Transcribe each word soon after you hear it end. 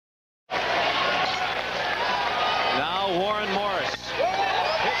Warren Morris hits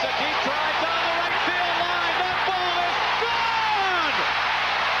a deep drive down the right field line. That ball is gone!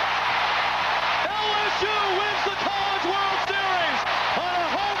 LSU wins the College World Series on a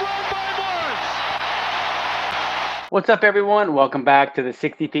home run by Morris. What's up, everyone? Welcome back to the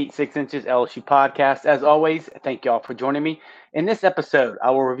 60 Feet 6 Inches LSU podcast. As always, thank you all for joining me. In this episode,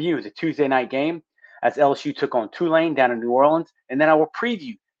 I will review the Tuesday night game as LSU took on Tulane down in New Orleans, and then I will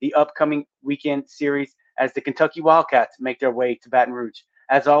preview the upcoming weekend series as the Kentucky Wildcats make their way to Baton Rouge.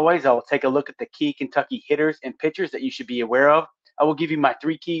 As always, I will take a look at the key Kentucky hitters and pitchers that you should be aware of. I will give you my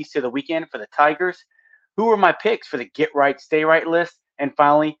 3 keys to the weekend for the Tigers, who are my picks for the Get Right, Stay Right list, and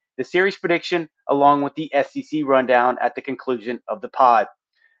finally, the series prediction along with the SEC rundown at the conclusion of the pod.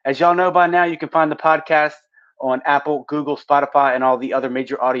 As y'all know by now, you can find the podcast on Apple, Google, Spotify, and all the other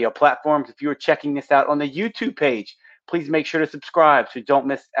major audio platforms. If you are checking this out on the YouTube page, please make sure to subscribe so you don't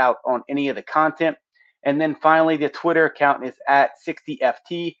miss out on any of the content. And then finally, the Twitter account is at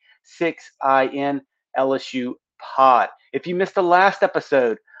 60FT6IN LSU Pod. If you missed the last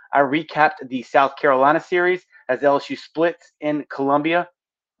episode, I recapped the South Carolina series as LSU splits in Columbia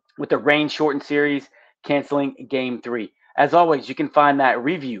with the rain-shortened series canceling Game 3. As always, you can find that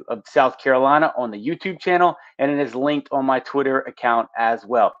review of South Carolina on the YouTube channel, and it is linked on my Twitter account as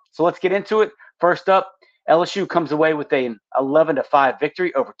well. So let's get into it. First up, LSU comes away with an 11-5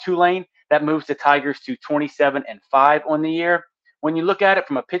 victory over Tulane. That moves the Tigers to 27-5 on the year. When you look at it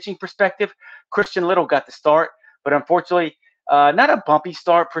from a pitching perspective, Christian Little got the start, but unfortunately, not a bumpy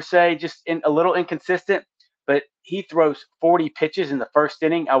start per se, just a little inconsistent. But he throws 40 pitches in the first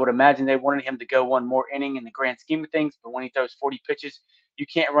inning. I would imagine they wanted him to go one more inning in the grand scheme of things. But when he throws 40 pitches, you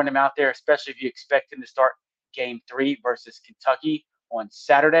can't run him out there, especially if you expect him to start Game 3 versus Kentucky on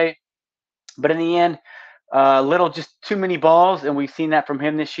Saturday. But in the end, Little just too many balls, and we've seen that from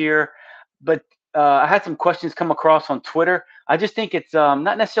him this year. But I had some questions come across on Twitter. I just think it's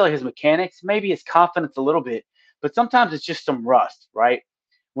not necessarily his mechanics, maybe his confidence a little bit, but sometimes it's just some rust, right?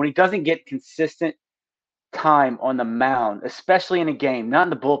 When he doesn't get consistent time on the mound, especially in a game, not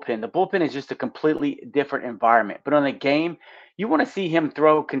in the bullpen. The bullpen is just a completely different environment. But on a game, you want to see him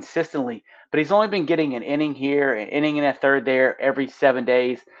throw consistently. But he's only been getting an inning here, an inning and a third there every 7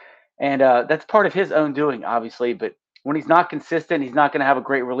 days. And that's part of his own doing, obviously. But when he's not consistent, he's not going to have a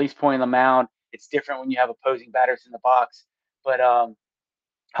great release point on the mound. It's different when you have opposing batters in the box. But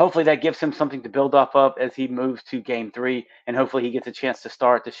hopefully that gives him something to build off of as he moves to Game 3. And hopefully he gets a chance to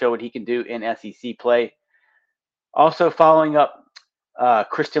start to show what he can do in SEC play. Also following up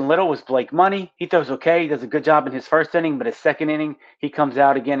Christian Little was Blake Money. He throws okay. He does a good job in his first inning, but his second inning, he comes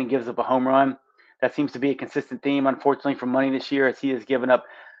out again and gives up a home run. That seems to be a consistent theme, unfortunately, for Money this year, as he has given up,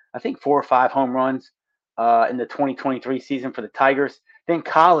 I think, 4 or 5 home runs in the 2023 season for the Tigers. Then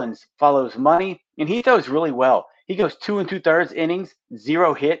Collins follows Money, and he throws really well. He goes 2 2/3 innings,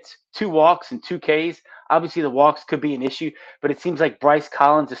 0 hits, 2 walks, and 2 Ks. Obviously, the walks could be an issue, but it seems like Bryce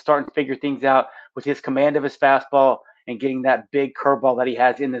Collins is starting to figure things out with his command of his fastball and getting that big curveball that he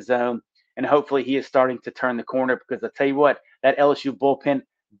has in the zone. And hopefully he is starting to turn the corner because I'll tell you what, that LSU bullpen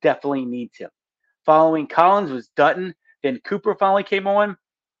definitely needs him. Following Collins was Dutton. Then Cooper finally came on.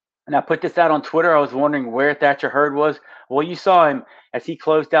 And I put this out on Twitter. I was wondering where Thatcher Hurd was. Well, you saw him as he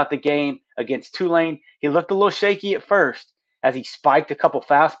closed out the game against Tulane. He looked a little shaky at first as he spiked a couple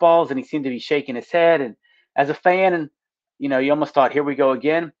fastballs, and he seemed to be shaking his head. And as a fan, and you almost thought, here we go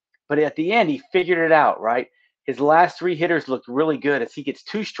again. But at the end, he figured it out, right? His last 3 hitters looked really good as he gets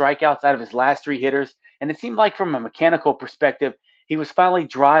 2 strikeouts out of his last 3 hitters. And it seemed like from a mechanical perspective, he was finally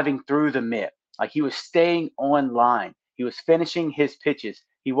driving through the mitt. Like he was staying on line. He was finishing his pitches.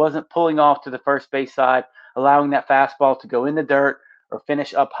 He wasn't pulling off to the first base side, allowing that fastball to go in the dirt or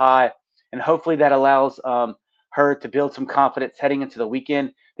finish up high. And hopefully that allows her to build some confidence heading into the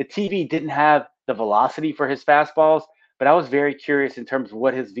weekend. The TV didn't have the velocity for his fastballs, but I was very curious in terms of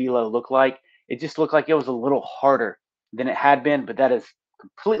what his velo looked like. It just looked like it was a little harder than it had been, but that is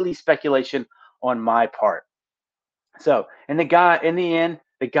completely speculation on my part. So, in the end,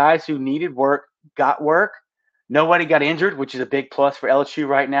 the guys who needed work got work. Nobody got injured, which is a big plus for LSU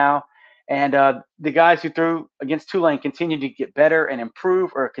right now. And the guys who threw against Tulane continue to get better and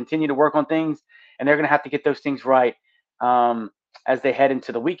improve or continue to work on things, and they're going to have to get those things right as they head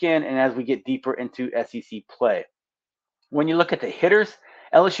into the weekend and as we get deeper into SEC play. When you look at the hitters,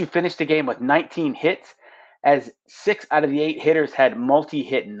 LSU finished the game with 19 hits, as 6 out of the 8 hitters had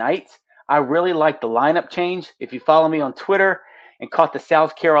multi-hit nights. I really like the lineup change. If you follow me on Twitter and caught the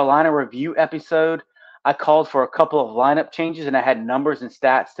South Carolina review episode, I called for a couple of lineup changes, and I had numbers and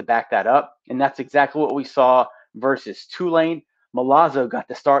stats to back that up. And that's exactly what we saw versus Tulane. Milazzo got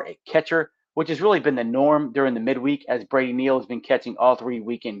the start at catcher which has really been the norm during the midweek as Brady Neal has been catching all 3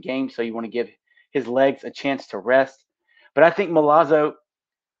 weekend games. So you want to give his legs a chance to rest. But I think Milazzo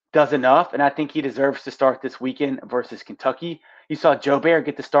does enough, and I think he deserves to start this weekend versus Kentucky. You saw Joe Bear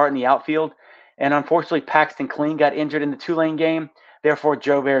get the start in the outfield, and unfortunately, Paxton Clean got injured in the Tulane game. Therefore,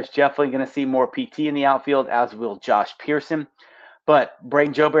 Joe Bear is definitely going to see more PT in the outfield, as will Josh Pearson. But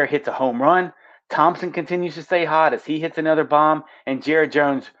Braden Joe Bear hits a home run. Thompson continues to stay hot as he hits another bomb, and Jared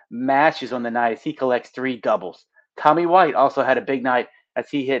Jones mashes on the night as he collects 3 doubles. Tommy White also had a big night as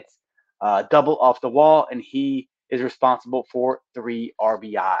he hits a double off the wall, and he is responsible for 3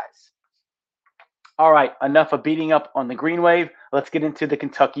 RBIs. All right, enough of beating up on the Green Wave. Let's get into the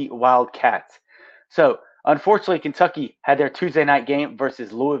Kentucky Wildcats. So, unfortunately, Kentucky had their Tuesday night game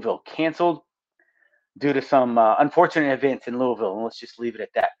versus Louisville canceled due to some unfortunate events in Louisville, and let's just leave it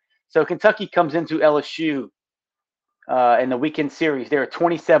at that. So, Kentucky comes into LSU in the weekend series. They are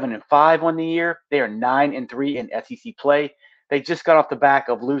 27-5 on the year. They are 9-3 in SEC play. They just got off the back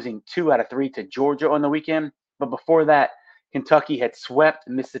of losing 2 out of 3 to Georgia on the weekend. But before that, Kentucky had swept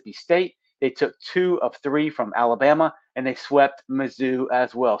Mississippi State. They took 2 of 3 from Alabama, and they swept Mizzou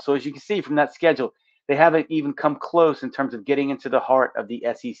as well. So as you can see from that schedule, they haven't even come close in terms of getting into the heart of the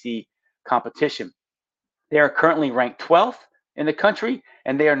SEC competition. They are currently ranked 12th in the country,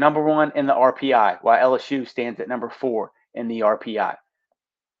 and they are number 1 in the RPI, while LSU stands at number 4 in the RPI.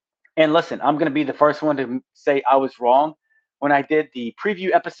 And listen, I'm going to be the first one to say I was wrong. When I did the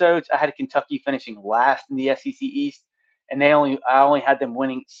preview episodes, I had Kentucky finishing last in the SEC East, and I only had them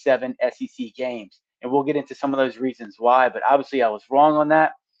winning 7 SEC games. And we'll get into some of those reasons why, but obviously I was wrong on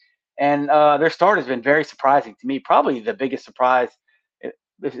that. And their start has been very surprising to me. Probably the biggest surprise,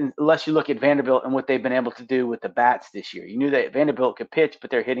 unless you look at Vanderbilt and what they've been able to do with the bats this year. You knew that Vanderbilt could pitch,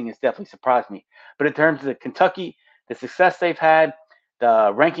 but their hitting has definitely surprised me. But in terms of the Kentucky, the success they've had,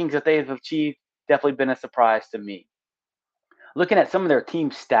 the rankings that they've achieved, definitely been a surprise to me. Looking at some of their team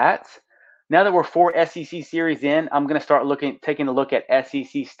stats, now that we're 4 SEC series in, I'm going to start taking a look at SEC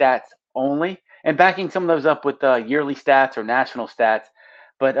stats only and backing some of those up with yearly stats or national stats.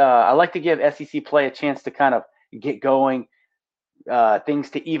 But I like to give SEC play a chance to kind of get going, things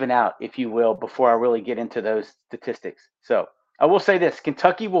to even out, if you will, before I really get into those statistics. So I will say this: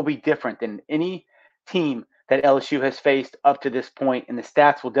 Kentucky will be different than any team that LSU has faced up to this point, and the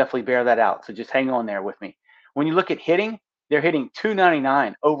stats will definitely bear that out. So just hang on there with me. When you look at hitting, they're hitting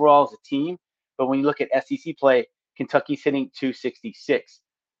 299 overall as a team, but when you look at SEC play, Kentucky's hitting 266.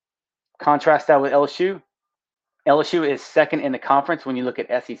 Contrast that with LSU. LSU is second in the conference when you look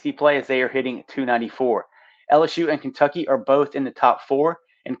at SEC play, as they are hitting 294. LSU and Kentucky are both in the top 4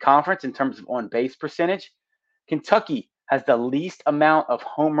 in conference in terms of on-base percentage. Kentucky has the least amount of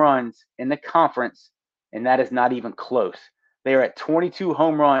home runs in the conference, and that is not even close. They are at 22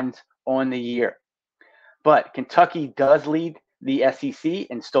 home runs on the year. But Kentucky does lead the SEC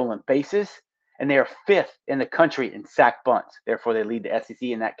in stolen bases, and they are 5th in the country in sack bunts. Therefore, they lead the SEC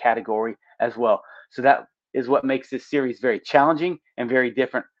in that category as well. So that is what makes this series very challenging and very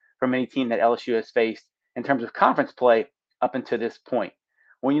different from any team that LSU has faced in terms of conference play up until this point.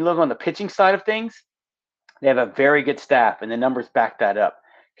 When you look on the pitching side of things, they have a very good staff, and the numbers back that up.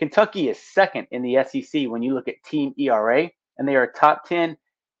 Kentucky is second in the SEC when you look at team ERA, and they are top 10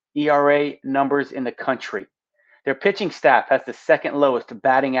 ERA numbers in the country. Their pitching staff has the second lowest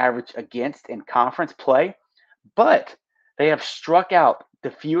batting average against in conference play, but they have struck out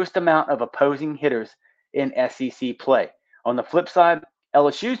the fewest amount of opposing hitters in SEC play. On the flip side,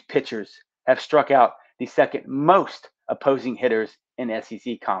 LSU's pitchers have struck out the second most opposing hitters in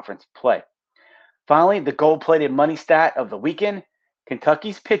SEC conference play. Finally, the gold-plated money stat of the weekend: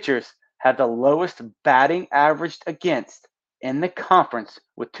 Kentucky's pitchers had the lowest batting averaged against in the conference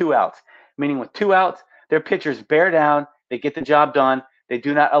with 2 outs, meaning with 2 outs, their pitchers bear down, they get the job done, they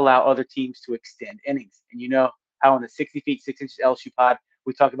do not allow other teams to extend innings. And you know how in the 60 feet, 6 inches LSU pod,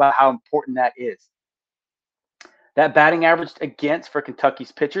 we talk about how important that is. That batting average against for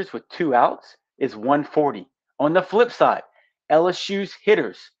Kentucky's pitchers with 2 outs is 140. On the flip side, LSU's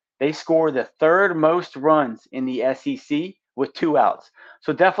hitters, they score the 3rd most runs in the SEC with 2 outs.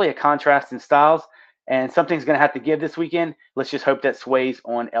 So definitely a contrast in styles, and something's going to have to give this weekend. Let's just hope that sways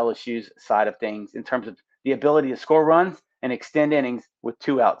on LSU's side of things in terms of the ability to score runs and extend innings with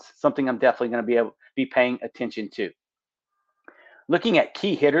 2 outs, something I'm definitely going to be paying attention to. Looking at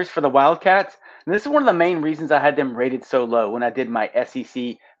key hitters for the Wildcats, and this is one of the main reasons I had them rated so low when I did my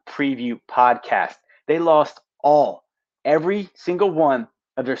SEC preview podcast. They lost every single one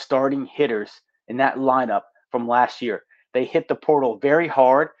of their starting hitters in that lineup from last year. They hit the portal very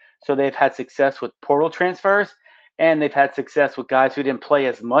hard, so they've had success with portal transfers, and they've had success with guys who didn't play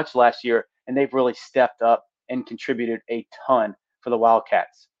as much last year and they've really stepped up and contributed a ton for the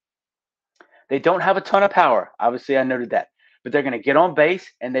Wildcats. They don't have a ton of power. Obviously, I noted that. But they're going to get on base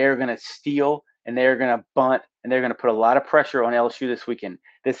and they are going to steal and they are going to bunt and they're going to put a lot of pressure on LSU this weekend.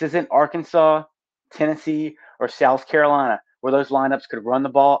 This isn't Arkansas, Tennessee, or South Carolina where those lineups could run the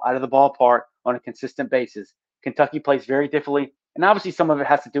ball out of the ballpark on a consistent basis. Kentucky plays very differently. And obviously, some of it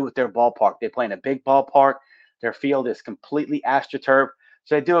has to do with their ballpark. They play in a big ballpark. Their field is completely astroturf.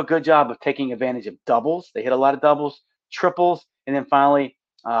 So they do a good job of taking advantage of doubles. They hit a lot of doubles, triples, and then finally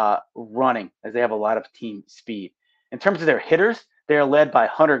running as they have a lot of team speed. In terms of their hitters, they are led by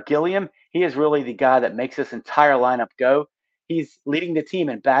Hunter Gilliam. He is really the guy that makes this entire lineup go. He's leading the team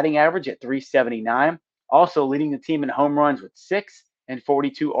in batting average at 379, also leading the team in home runs with 6 and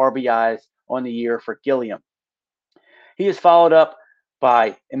 42 RBIs on the year for Gilliam. He is followed up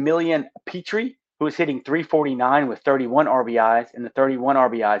by Emilian Petrie, who is hitting 349 with 31 RBIs, and the 31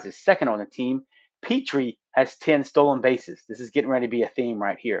 RBIs is second on the team. Petrie has 10 stolen bases. This is getting ready to be a theme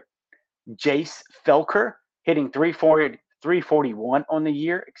right here. Jace Felker hitting 341 on the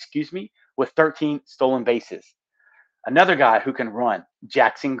year, with 13 stolen bases. Another guy who can run,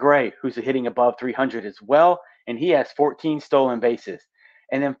 Jackson Gray, who's hitting above 300 as well, and he has 14 stolen bases.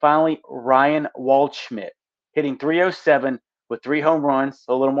 And then finally, Ryan Waldschmidt hitting 307 with 3 home runs,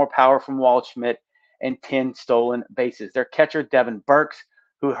 so a little more power from Waldschmidt, and 10 stolen bases. Their catcher, Devin Burks,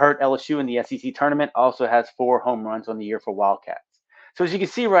 who hurt LSU in the SEC tournament, also has 4 home runs on the year for Wildcats. So as you can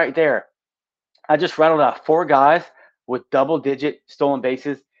see right there, I just rattled off 4 guys with double-digit stolen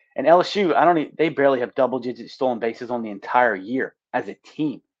bases. And LSU, they barely have double-digit stolen bases on the entire year as a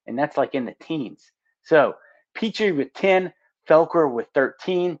team, and that's like in the teens. So Petrie with 10, Felker with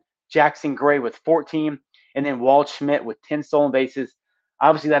 13, Jackson Gray with 14, and then Waldschmidt with 10 stolen bases.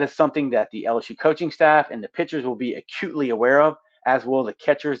 Obviously, that is something that the LSU coaching staff and the pitchers will be acutely aware of, as will the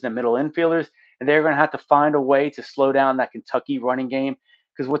catchers and the middle infielders. And they're going to have to find a way to slow down that Kentucky running game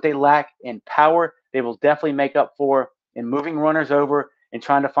because what they lack in power, they will definitely make up for in moving runners over and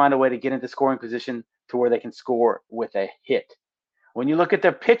trying to find a way to get into scoring position to where they can score with a hit. When you look at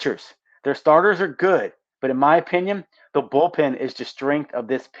their pitchers, their starters are good, but in my opinion, the bullpen is the strength of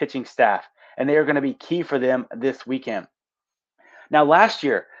this pitching staff, and they are going to be key for them this weekend. Now, last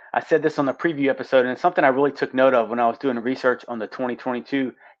year, I said this on the preview episode, and it's something I really took note of when I was doing research on the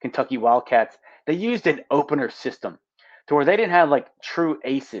 2022 Kentucky Wildcats. They used an opener system to where they didn't have like true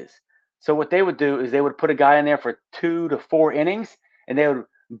aces. So what they would do is they would put a guy in there for 2 to 4 innings, and they would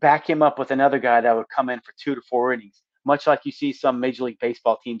back him up with another guy that would come in for 2 to 4 innings, much like you see some Major League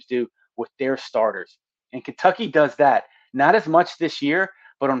Baseball teams do with their starters. And Kentucky does that. Not as much this year,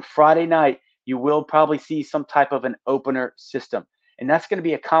 but on Friday night, you will probably see some type of an opener system. And that's going to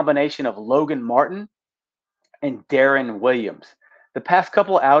be a combination of Logan Martin and Darren Williams. The past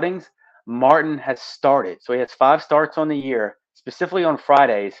couple outings, Martin has started. So he has 5 starts on the year, specifically on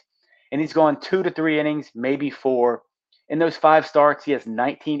Fridays, and he's gone 2 to 3 innings, maybe 4. In those 5 starts, he has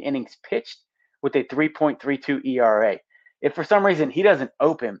 19 innings pitched with a 3.32 ERA. If for some reason he doesn't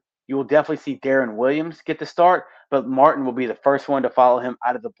open, you will definitely see Darren Williams get the start, but Martin will be the first one to follow him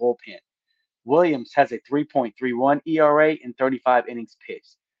out of the bullpen. Williams has a 3.31 ERA in 35 innings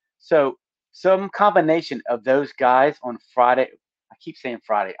pitched. So some combination of those guys on Friday. I keep saying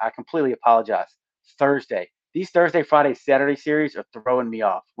Friday. I completely apologize. Thursday. These Thursday, Friday, Saturday series are throwing me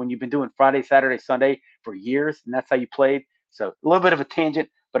off. When you've been doing Friday, Saturday, Sunday for years, and that's how you played. So a little bit of a tangent,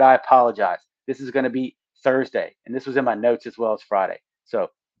 but I apologize. This is going to be Thursday, and this was in my notes as well as Friday. So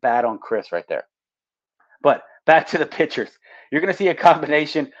bad on Chris right there. But back to the pitchers. You're going to see a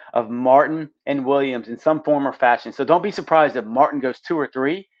combination of Martin and Williams in some form or fashion. So don't be surprised if Martin goes 2 or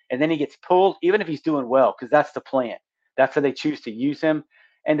 3 and then he gets pulled, even if he's doing well, because that's the plan. That's how they choose to use him.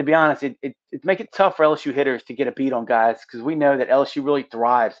 And to be honest, it makes it tough for LSU hitters to get a beat on guys because we know that LSU really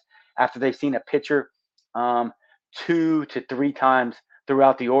thrives after they've seen a pitcher 2 to 3 times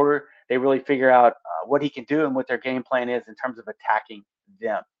throughout the order. They really figure out what he can do and what their game plan is in terms of attacking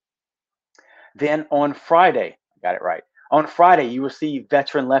them. Then on Friday, I got it right. On Friday, you will see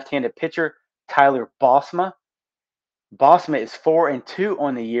veteran left-handed pitcher Tyler Bosma. Bosma is 4-2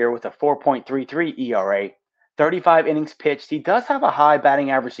 on the year with a 4.33 ERA, 35 innings pitched. He does have a high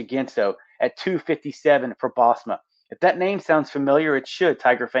batting average against, though, at 257 for Bosma. If that name sounds familiar, it should,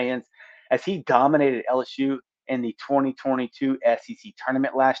 Tiger fans, as he dominated LSU in the 2022 SEC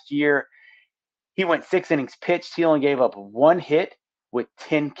tournament last year. He went 6 innings pitched. He only gave up 1 hit with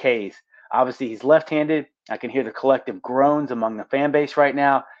 10 Ks. Obviously, he's left-handed. I can hear the collective groans among the fan base right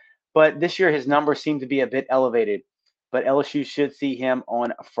now. But this year, his numbers seem to be a bit elevated. But LSU should see him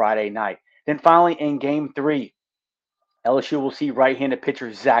on Friday night. Then finally, in Game 3, LSU will see right-handed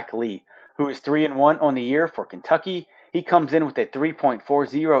pitcher Zach Lee, who is 3-1 on the year for Kentucky. He comes in with a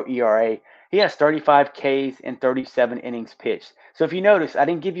 3.40 ERA. He has 35 Ks and 37 innings pitched. So if you notice, I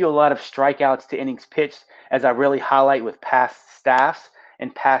didn't give you a lot of strikeouts to innings pitched as I really highlight with past staffs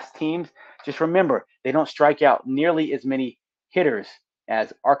and past teams. Just remember, they don't strike out nearly as many hitters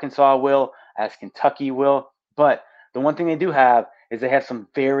as Arkansas will, as Kentucky will. But the one thing they do have is they have some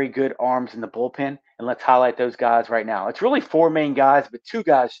very good arms in the bullpen. And let's highlight those guys right now. It's really four main guys, but two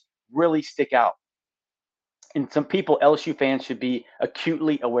guys really stick out. And some people LSU fans should be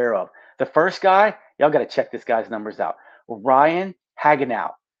acutely aware of. The first guy, y'all got to check this guy's numbers out. Ryan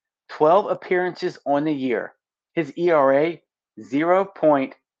Hagenow, 12 appearances on the year. His ERA,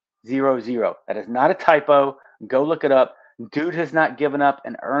 0.00. That is not a typo. Go look it up. Dude has not given up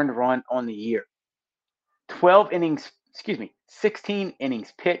an earned run on the year. 16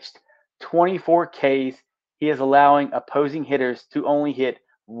 innings pitched, 24 Ks. He is allowing opposing hitters to only hit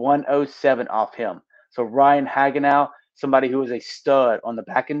 107 off him. So Ryan Hagenow, somebody who is a stud on the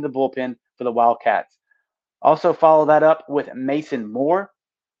back end of the bullpen for the Wildcats. Also follow that up with Mason Moore.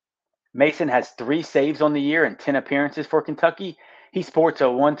 Mason has 3 saves on the year and 10 appearances for Kentucky. He sports a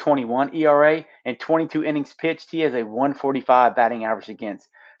 121 ERA and 22 innings pitched. He has a 145 batting average against.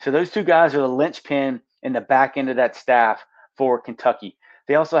 So those two guys are the linchpin in the back end of that staff for Kentucky.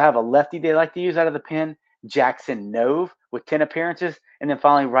 They also have a lefty they like to use out of the pen, Jackson Nove, with 10 appearances. And then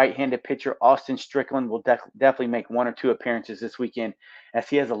finally, right-handed pitcher Austin Strickland will definitely make 1 or 2 appearances this weekend, as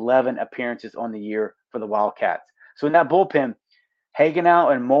he has 11 appearances on the year for the Wildcats. So in that bullpen,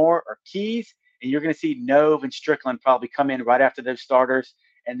 Hagenow and Moore are keys, and you're going to see Nove and Strickland probably come in right after those starters,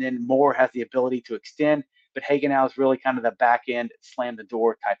 and then Moore has the ability to extend, but Hagenow is really kind of the back end, slam the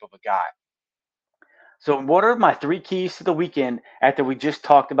door type of a guy. So what are my 3 keys to the weekend after we just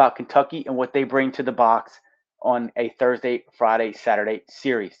talked about Kentucky and what they bring to the box on a Thursday, Friday, Saturday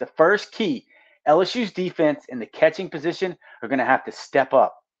series? The first key, LSU's defense in the catching position are going to have to step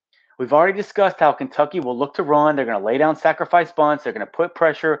up. We've already discussed how Kentucky will look to run. They're going to lay down sacrifice bunts. They're going to put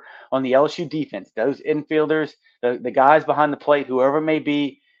pressure on the LSU defense, those infielders, the guys behind the plate, whoever it may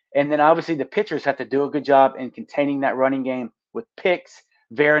be. And then obviously the pitchers have to do a good job in containing that running game with picks,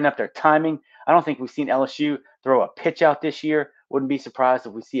 varying up their timing. I don't think we've seen LSU throw a pitch out this year. Wouldn't be surprised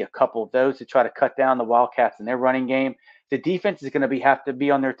if we see a couple of those to try to cut down the Wildcats in their running game. The defense is going to have to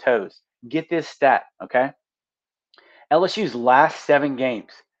be on their toes. Get this stat, okay? LSU's last 7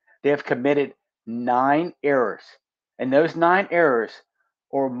 games, they have committed 9 errors. And those 9 errors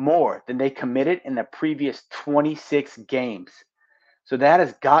are more than they committed in the previous 26 games. So that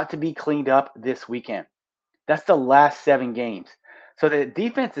has got to be cleaned up this weekend. That's the last 7 games. So the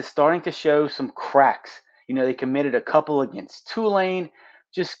defense is starting to show some cracks. You know, they committed a couple against Tulane,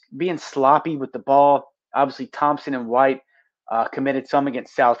 just being sloppy with the ball. Obviously, Thompson and White committed some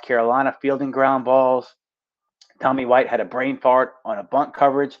against South Carolina, fielding ground balls. Tommy White had a brain fart on a bunt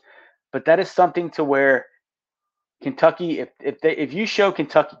coverage. But that is something to where Kentucky, if you show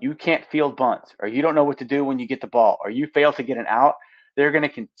Kentucky you can't field bunts, or you don't know what to do when you get the ball, or you fail to get an out, they're going to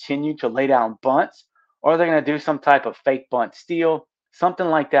continue to lay down bunts, or they're going to do some type of fake bunt steal, something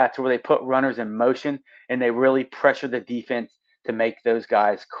like that, to where they put runners in motion and they really pressure the defense to make those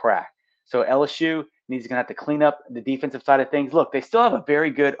guys crack. So LSU needs to have to clean up the defensive side of things. Look, they still have a very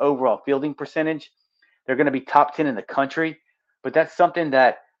good overall fielding percentage. They're going to be top 10 in the country, but that's something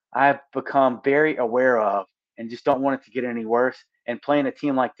that I've become very aware of and just don't want it to get any worse. And playing a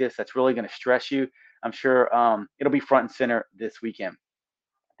team like this that's really going to stress you, I'm sure it'll be front and center this weekend.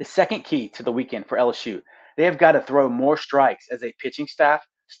 The second key to the weekend for LSU, they have got to throw more strikes as a pitching staff,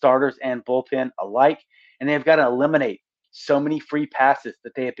 starters and bullpen alike, and they have got to eliminate so many free passes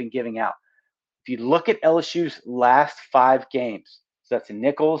that they have been giving out. If you look at LSU's last 5 games, so that's the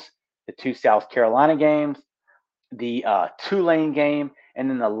Nichols, the 2 South Carolina games, the Tulane game, and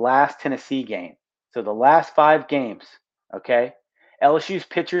then the last Tennessee game. So the last 5 games, okay, LSU's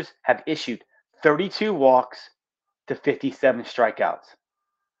pitchers have issued 32 walks to 57 strikeouts.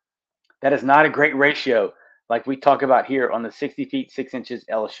 That is not a great ratio like we talk about here on the 60 feet 6 inches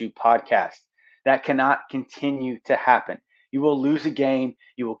LSU podcast. That cannot continue to happen. You will lose a game.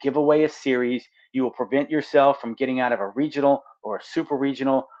 You will give away a series. You will prevent yourself from getting out of a regional or a super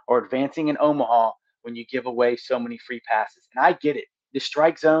regional or advancing in Omaha when you give away so many free passes. And I get it. The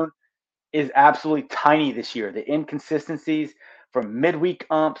strike zone is absolutely tiny this year. The inconsistencies from midweek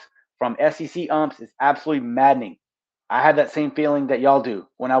umps, from SEC umps is absolutely maddening. I have that same feeling that y'all do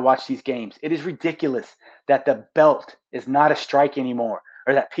when I watch these games. It is ridiculous that the belt is not a strike anymore,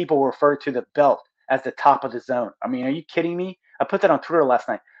 or that people refer to the belt as the top of the zone. I mean, are you kidding me? I put that on Twitter last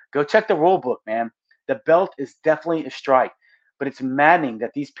night. Go check the rule book, man. The belt is definitely a strike. but it's maddening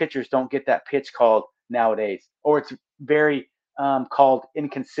that these pitchers don't get that pitch called nowadays, or it's very called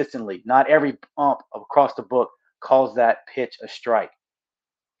inconsistently. Not every ump across the book calls that pitch a strike.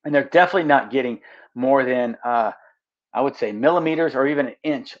 And they're definitely not getting more than I would say millimeters or even an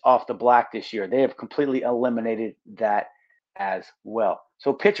inch off the black this year. They have completely eliminated that as well.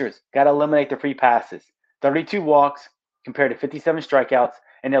 So pitchers got to eliminate the free passes. 32 walks compared to 57 strikeouts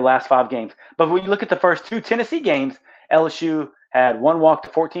in their last 5 games. But when you look at the first 2 Tennessee games, LSU had 1 walk to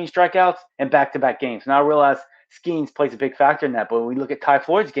 14 strikeouts in back-to-back games. Now I realize Skeens plays a big factor in that, but when we look at Ty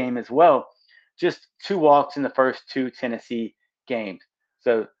Floyd's game as well, just 2 walks in the first 2 Tennessee games.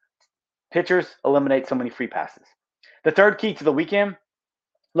 So pitchers eliminate so many free passes. The third key to the weekend,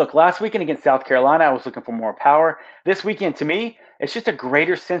 look, last weekend against South Carolina, I was looking for more power. This weekend, to me, it's just a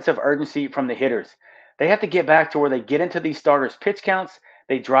greater sense of urgency from the hitters. They have to get back to where they get into these starters' pitch counts.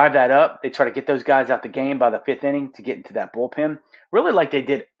 They drive that up. They try to get those guys out the game by the 5th inning to get into that bullpen, really like they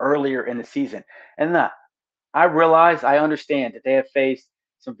did earlier in the season. And I realize, I understand that they have faced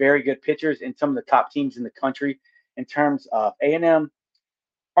some very good pitchers in some of the top teams in the country in terms of A&M,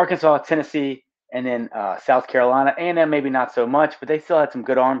 Arkansas, Tennessee, and then South Carolina. A&M maybe not so much, but they still had some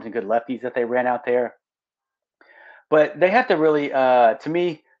good arms and good lefties that they ran out there. But they have to really, to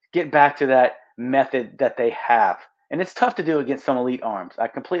me, get back to that method that they have. And it's tough to do against some elite arms. I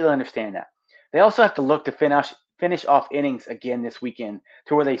completely understand that. They also have to look to finish off innings again this weekend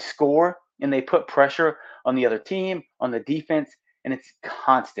to where they score and they put pressure on the other team, on the defense, and it's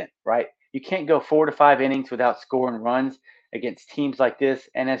constant, right? You can't go 4 to 5 innings without scoring runs against teams like this,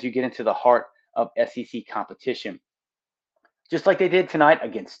 and as you get into the heart of SEC competition. Just like they did tonight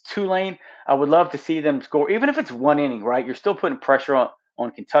against Tulane, I would love to see them score, even if it's 1 inning, right? You're still putting pressure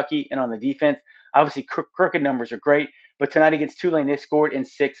on Kentucky and on the defense. Obviously, crooked numbers are great, but tonight against Tulane, they scored in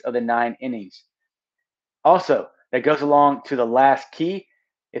 6 of the 9 innings. Also, that goes along to the last key.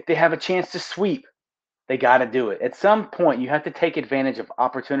 If they have a chance to sweep, they got to do it. At some point, you have to take advantage of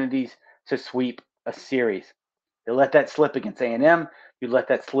opportunities to sweep a series. You let that slip against A&M. You let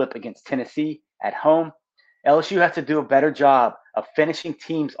that slip against Tennessee at home. LSU has to do a better job of finishing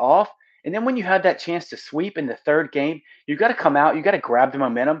teams off. And then when you have that chance to sweep in the third game, you got to come out. You got to grab the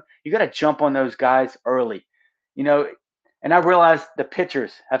momentum. You got to jump on those guys early. You know, and I realize the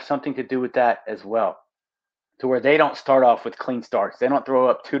pitchers have something to do with that as well, to where they don't start off with clean starts. They don't throw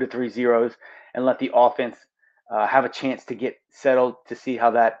up 2 to 3 zeros and let the offense have a chance to get settled to see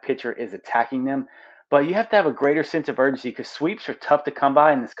how that pitcher is attacking them. But you have to have a greater sense of urgency because sweeps are tough to come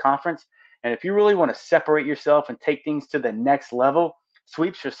by in this conference. And if you really want to separate yourself and take things to the next level,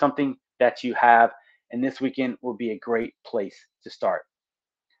 sweeps are something that you have. And this weekend will be a great place to start.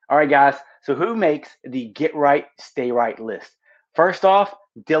 All right, guys. So who makes the get right, stay right list? First off,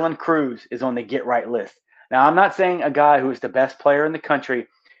 Dylan Cruz is on the get right list. Now, I'm not saying a guy who is the best player in the country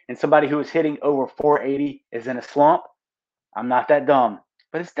and somebody who is hitting over 480 is in a slump. I'm not that dumb,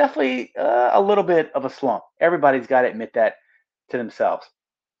 but it's definitely a little bit of a slump. Everybody's got to admit that to themselves.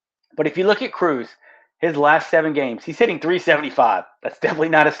 But if you look at Cruz, his last 7 games, he's hitting 375. That's definitely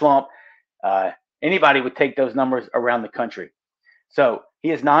not a slump. Anybody would take those numbers around the country. So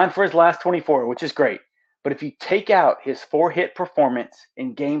he is 9 for his last 24, which is great. But if you take out his 4-hit performance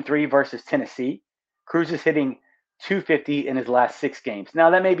in Game 3 versus Tennessee, Cruz is hitting 250 in his last 6 games. Now,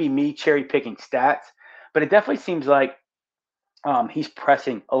 that may be me cherry picking stats, but it definitely seems like he's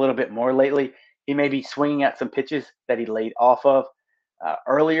pressing a little bit more lately. He may be swinging at some pitches that he laid off of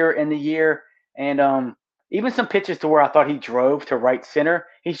earlier in the year. And even some pitches to where I thought he drove to right center,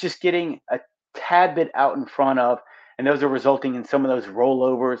 he's just getting a tad bit out in front of, and those are resulting in some of those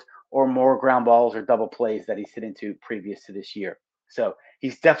rollovers or more ground balls or double plays that he's hit into previous to this year. So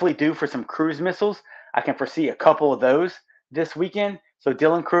he's definitely due for some Cruz missiles. I can foresee a couple of those this weekend. So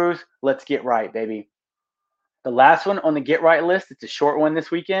Dylan Cruz, let's get right, baby. The last one on the get right list, it's a short one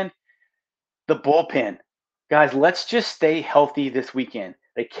this weekend, the bullpen. Guys, let's just stay healthy this weekend.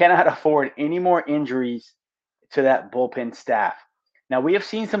 They cannot afford any more injuries to that bullpen staff. Now, we have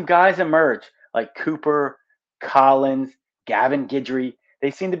seen some guys emerge like Cooper, Collins, Gavin Guidry.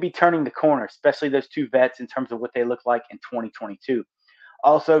 They seem to be turning the corner, especially those 2 vets in terms of what they look like in 2022.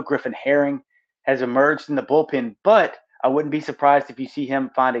 Also, Griffin Herring has emerged in the bullpen, but I wouldn't be surprised if you see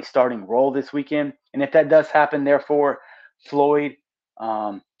him find a starting role this weekend. And if that does happen, therefore, Floyd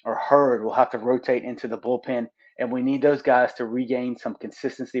or Hurd will have to rotate into the bullpen. And we need those guys to regain some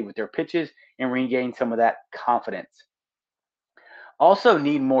consistency with their pitches and regain some of that confidence. Also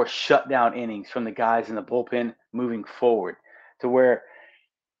need more shutdown innings from the guys in the bullpen moving forward, to where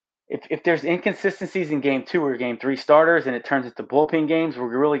if there's inconsistencies in Game 2 or Game 3 starters and it turns into bullpen games,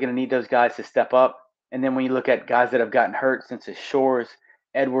 we're really going to need those guys to step up And then when you look at guys that have gotten hurt since the Shores,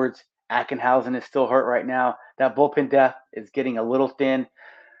 Edwards, Ackenhausen is still hurt right now. That bullpen depth is getting a little thin.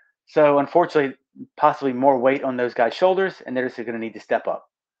 So unfortunately, possibly more weight on those guys' shoulders, and they're just going to need to step up.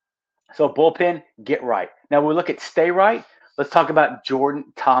 So bullpen, get right. Now we look at stay right. Let's talk about Jordan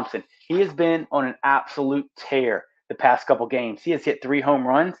Thompson. He has been on an absolute tear the past couple games. He has hit 3 home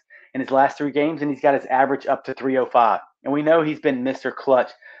runs in his last 3 games, and he's got his average up to 305. And we know he's been Mr.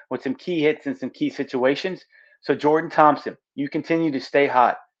 Clutch with some key hits in some key situations. So Jordan Thompson, you continue to stay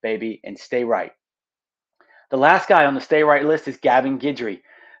hot, baby, and stay right. The last guy on the stay right list is Gavin Guidry.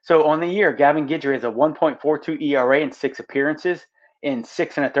 So on the year, Gavin Guidry has a 1.42 ERA in 6 appearances. In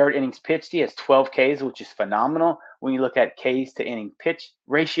 6 1/3 innings pitched, he has 12 Ks, which is phenomenal when you look at Ks to inning pitch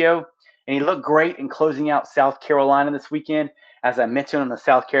ratio. And he looked great in closing out South Carolina this weekend. As I mentioned on the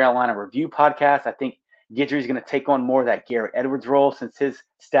South Carolina Review podcast, I think Guidry is going to take on more of that Garrett Edwards role since his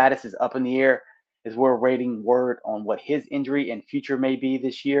status is up in the air, as we're waiting word on what his injury and future may be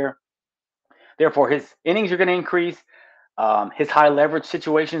this year. Therefore, his innings are going to increase. His high leverage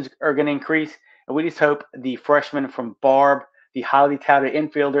situations are going to increase. And we just hope the freshman from Barb, the highly touted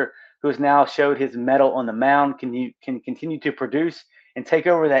infielder who has now showed his mettle on the mound, can continue to produce and take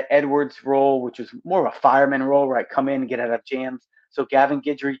over that Edwards role, which is more of a fireman role, right? Come in and get out of jams. So Gavin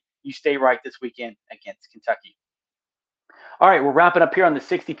Guidry, you stay right this weekend against Kentucky. All right, we're wrapping up here on the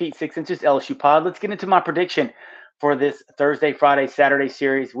 60 feet 6 inches LSU pod. Let's get into my prediction for this Thursday, Friday, Saturday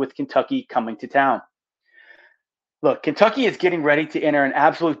series with Kentucky coming to town. Look, Kentucky is getting ready to enter an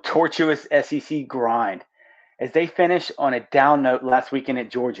absolute tortuous SEC grind as they finish on a down note last weekend at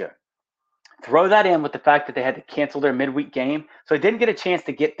Georgia. Throw that in with the fact that they had to cancel their midweek game, so they didn't get a chance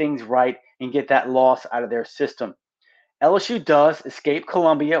to get things right and get that loss out of their system. LSU does escape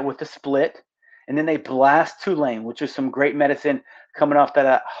Columbia with a split, and then they blast Tulane, which was some great medicine coming off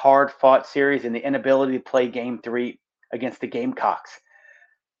that hard-fought series and the inability to play Game 3 against the Gamecocks.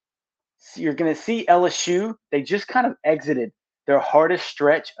 So you're going to see LSU, they just kind of exited their hardest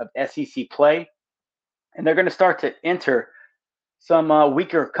stretch of SEC play, and they're going to start to enter some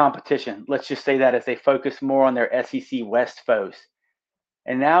weaker competition. Let's just say that as they focus more on their SEC West foes.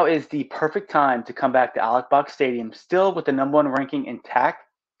 And now is the perfect time to come back to Alex Box Stadium, still with the #1 ranking intact,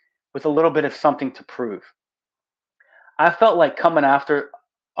 with a little bit of something to prove. I felt like coming off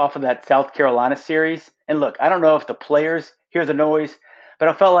of that South Carolina series, and look, I don't know if the players hear the noise, but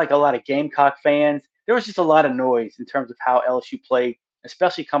I felt like a lot of Gamecock fans, there was just a lot of noise in terms of how LSU played,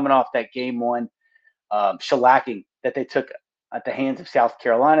 especially coming off that Game 1 shellacking that they took at the hands of South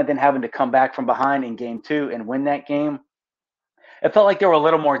Carolina, then having to come back from behind in Game 2 and win that game. It felt like there were a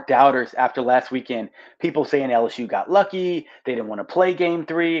little more doubters after last weekend. People saying LSU got lucky, they didn't want to play Game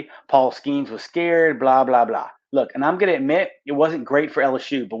 3, Paul Skeens was scared, blah, blah, blah. Look, and I'm going to admit it wasn't great for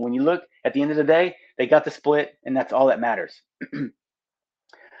LSU, but when you look at the end of the day, they got the split, and that's all that matters.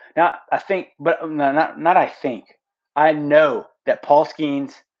 Now, I think, but not I think, I know that Paul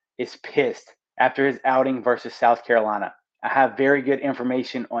Skeens is pissed after his outing versus South Carolina. I have very good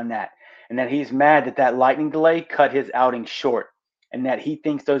information on that, and that he's mad that that lightning delay cut his outing short, and that he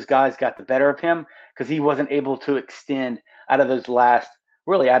thinks those guys got the better of him because he wasn't able to extend out of those last,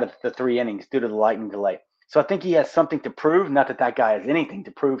 really out of the 3 innings due to the lightning delay. So I think he has something to prove. Not that that guy has anything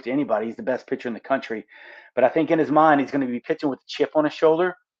to prove to anybody. He's the best pitcher in the country. But I think in his mind, he's going to be pitching with a chip on his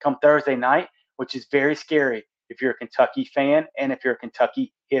shoulder come Thursday night, which is very scary if you're a Kentucky fan and if you're a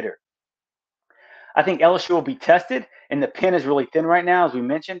Kentucky hitter. I think LSU will be tested, and the pin is really thin right now, as we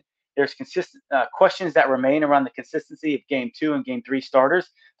mentioned. There's consistent questions that remain around the consistency of Game 2 and Game 3 starters.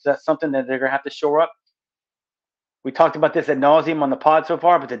 So that's something that they're going to have to shore up. We talked about this ad nauseum on the pod so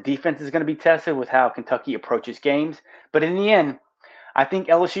far, but the defense is going to be tested with how Kentucky approaches games. But in the end, I think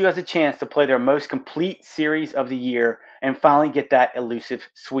LSU has a chance to play their most complete series of the year and finally get that elusive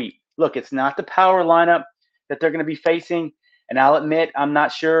sweep. Look, it's not the power lineup that they're going to be facing. And I'll admit, I'm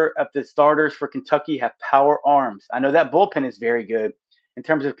not sure if the starters for Kentucky have power arms. I know that bullpen is very good. In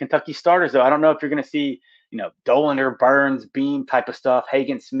terms of Kentucky starters, though, I don't know if you're going to see, Dolander, Burns, Beam type of stuff,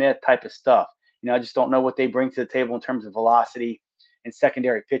 Hagen Smith type of stuff. I just don't know what they bring to the table in terms of velocity and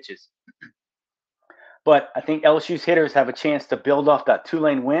secondary pitches. But I think LSU's hitters have a chance to build off that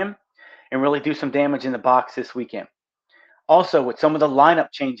Tulane win and really do some damage in the box this weekend. Also, with some of the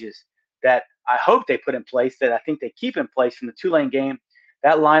lineup changes that I hope they put in place, that I think they keep in place from the Tulane game,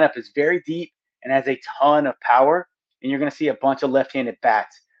 that lineup is very deep and has a ton of power, and you're going to see a bunch of left-handed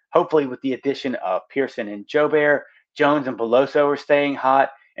bats. Hopefully, with the addition of Pearson and Jobert, Jones and Beloso are staying hot,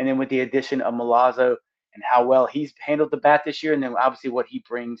 and then with the addition of Milazzo and how well he's handled the bat this year, and then obviously what he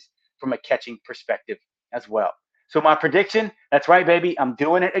brings from a catching perspective as well. So my prediction, that's right, baby, I'm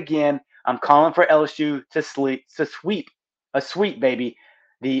doing it again. I'm calling for LSU to sweep, baby,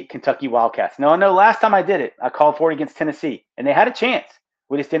 the Kentucky Wildcats. No, no, last time I did it, I called for it against Tennessee, and they had a chance.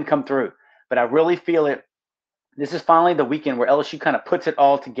 We just didn't come through. But I really feel it. This is finally the weekend where LSU kind of puts it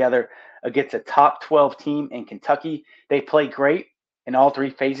all together against a top 12 team in Kentucky. They play great in all three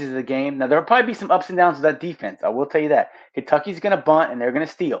phases of the game. Now, there'll probably be some ups and downs with that defense. I will tell you that. Kentucky's going to bunt and they're going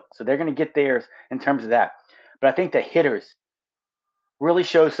to steal. So they're going to get theirs in terms of that. But I think the hitters really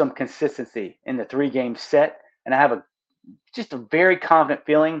show some consistency in the 3-game set. And I have just a very confident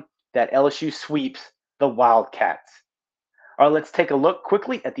feeling that LSU sweeps the Wildcats. All right, let's take a look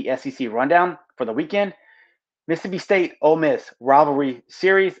quickly at the SEC rundown for the weekend. Mississippi State, Ole Miss rivalry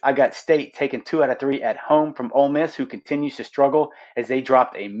series. I got State taking 2 out of 3 at home from Ole Miss, who continues to struggle as they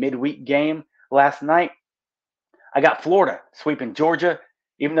dropped a midweek game last night. I got Florida sweeping Georgia.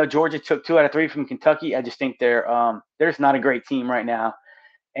 Even though Georgia took 2 out of 3 from Kentucky, I just think they're just not a great team right now.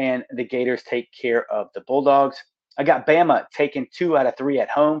 And the Gators take care of the Bulldogs. I got Bama taking 2 out of 3 at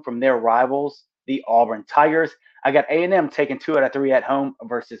home from their rivals, the Auburn Tigers. I got A&M taking 2 out of 3 at home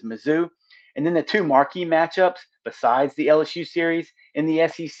versus Mizzou. And then the two marquee matchups besides the LSU series in the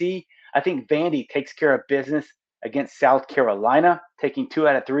SEC, I think Vandy takes care of business against South Carolina, taking 2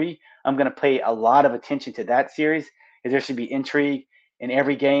 out of 3. I'm going to pay a lot of attention to that series, as there should be intrigue in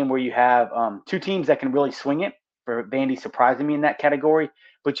every game where you have two teams that can really swing it. For Vandy surprising me in that category,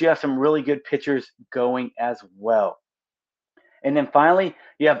 but you have some really good pitchers going as well. And then finally,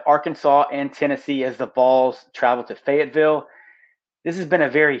 you have Arkansas and Tennessee as the Vols travel to Fayetteville. This has been a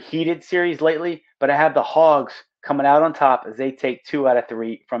very heated series lately, but I have the Hogs coming out on top as they take 2 out of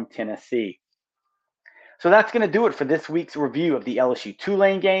 3 from Tennessee. So that's going to do it for this week's review of the LSU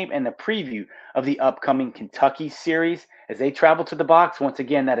Tulane game and the preview of the upcoming Kentucky series as they travel to the box. Once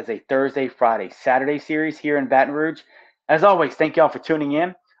again, that is a Thursday, Friday, Saturday series here in Baton Rouge. As always, thank y'all for tuning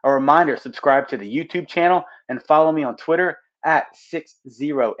in. A reminder, subscribe to the YouTube channel and follow me on Twitter at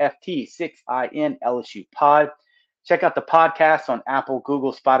 60FT6IN LSU Pod. Check out the podcast on Apple,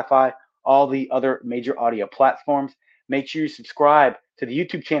 Google, Spotify, all the other major audio platforms. Make sure you subscribe to the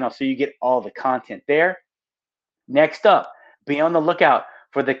YouTube channel so you get all the content there. Next up, be on the lookout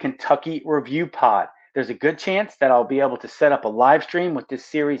for the Kentucky Review Pod. There's a good chance that I'll be able to set up a live stream with this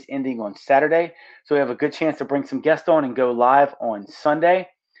series ending on Saturday. So we have a good chance to bring some guests on and go live on Sunday.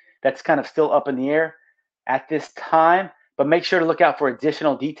 That's kind of still up in the air at this time. But make sure to look out for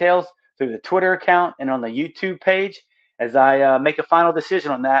additional details through the Twitter account and on the YouTube page as I make a final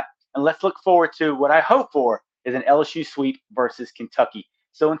decision on that. And let's look forward to what I hope for is an LSU sweep versus Kentucky.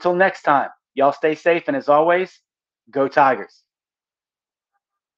 So until next time, y'all stay safe. And as always, go Tigers.